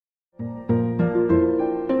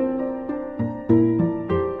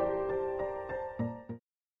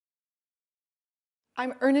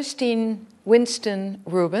I'm Ernestine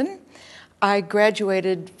Ruben. I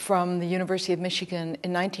graduated from the University of Michigan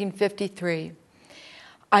in 1953.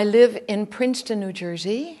 I live in Princeton, New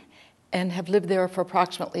Jersey, and have lived there for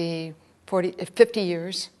approximately 50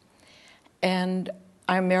 years. And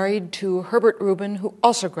I'm married to Herbert Ruben, who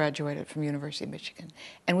also graduated from the University of Michigan.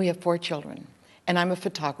 And we have 4 children. And I'm a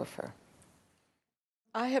photographer.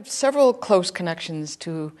 I have several close connections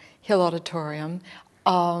to Hill Auditorium.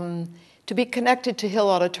 To be connected to Hill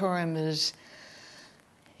Auditorium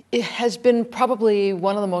it has been probably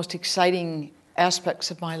one of the most exciting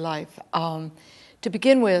aspects of my life. To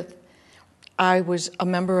begin with, I was a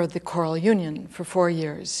member of the Choral Union for 4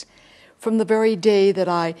 years. From the very day that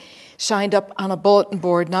I signed up on a bulletin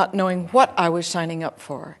board, not knowing what I was signing up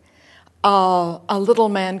for, a little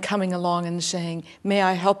man coming along and saying, "May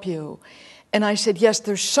I help you?" And I said, "Yes,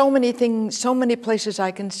 there's so many things, so many places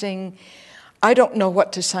I can sing. I don't know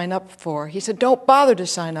what to sign up for." He said, "Don't bother to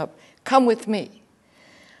sign up. Come with me."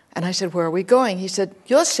 And I said, "Where are we going?" He said,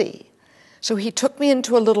 "You'll see." So he took me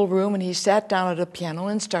into a little room and he sat down at a piano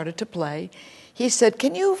and started to play. He said,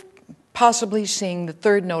 "Can you possibly sing the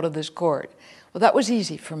 3rd note of this chord?" Well, that was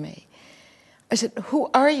easy for me. I said,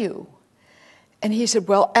 "Who are you?" And he said,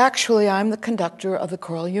 "Well, actually, I'm the conductor of the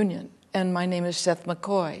Choral Union, and my name is Seth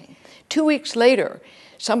McCoy." 2 weeks later,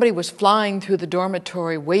 somebody was flying through the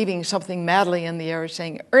dormitory, waving something madly in the air,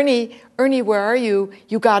 saying, Ernie, where are you?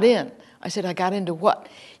 You got in." I said, "I got into what?"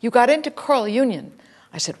 "You got into Choral Union."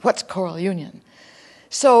 I said, "What's Choral Union?"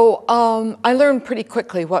 So I learned pretty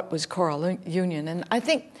quickly what was Choral Union. And I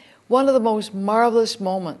think one of the most marvelous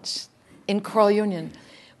moments in Choral Union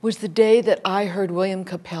was the day that I heard William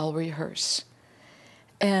Capell rehearse.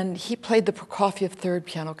 And he played the Prokofiev 3rd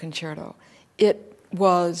Piano Concerto. It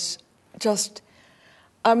was just...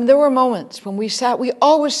 there were moments when we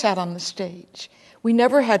always sat on the stage. We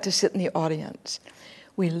never had to sit in the audience.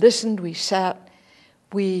 We listened, we sat,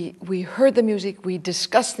 we heard the music, we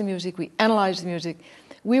discussed the music, we analyzed the music.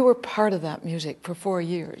 We were part of that music for 4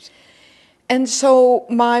 years. And so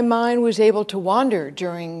my mind was able to wander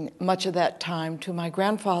during much of that time to my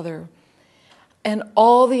grandfather. And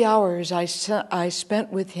all the hours I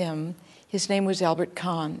spent with him, his name was Albert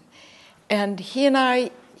Kahn, and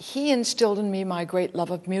he instilled in me my great love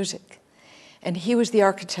of music. And he was the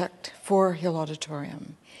architect for Hill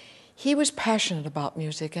Auditorium. He was passionate about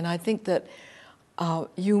music, and I think that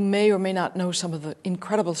you may or may not know some of the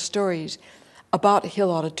incredible stories about Hill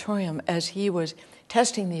Auditorium as he was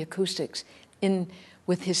testing the acoustics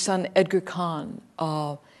with his son Edgar Kahn,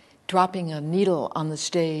 dropping a needle on the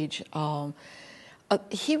stage.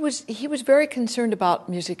 He was very concerned about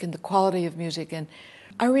music and the quality of music, and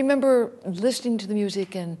I remember listening to the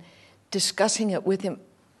music and discussing it with him.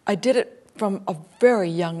 I did it from a very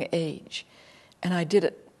young age, and I did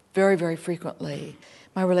it very, very frequently.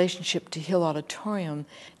 My relationship to Hill Auditorium,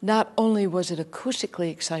 not only was it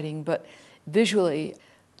acoustically exciting, but visually,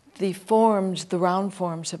 the round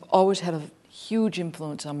forms have always had a huge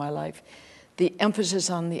influence on my life. The emphasis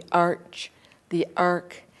on the arch, the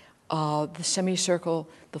arc, the semicircle,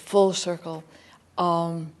 the full circle.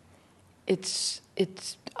 It's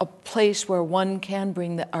a place where one can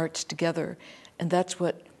bring the arts together, and that's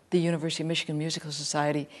what the University of Michigan Musical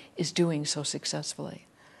Society is doing so successfully.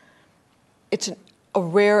 It's a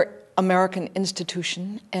rare American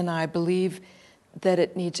institution, and I believe that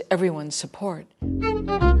it needs everyone's support.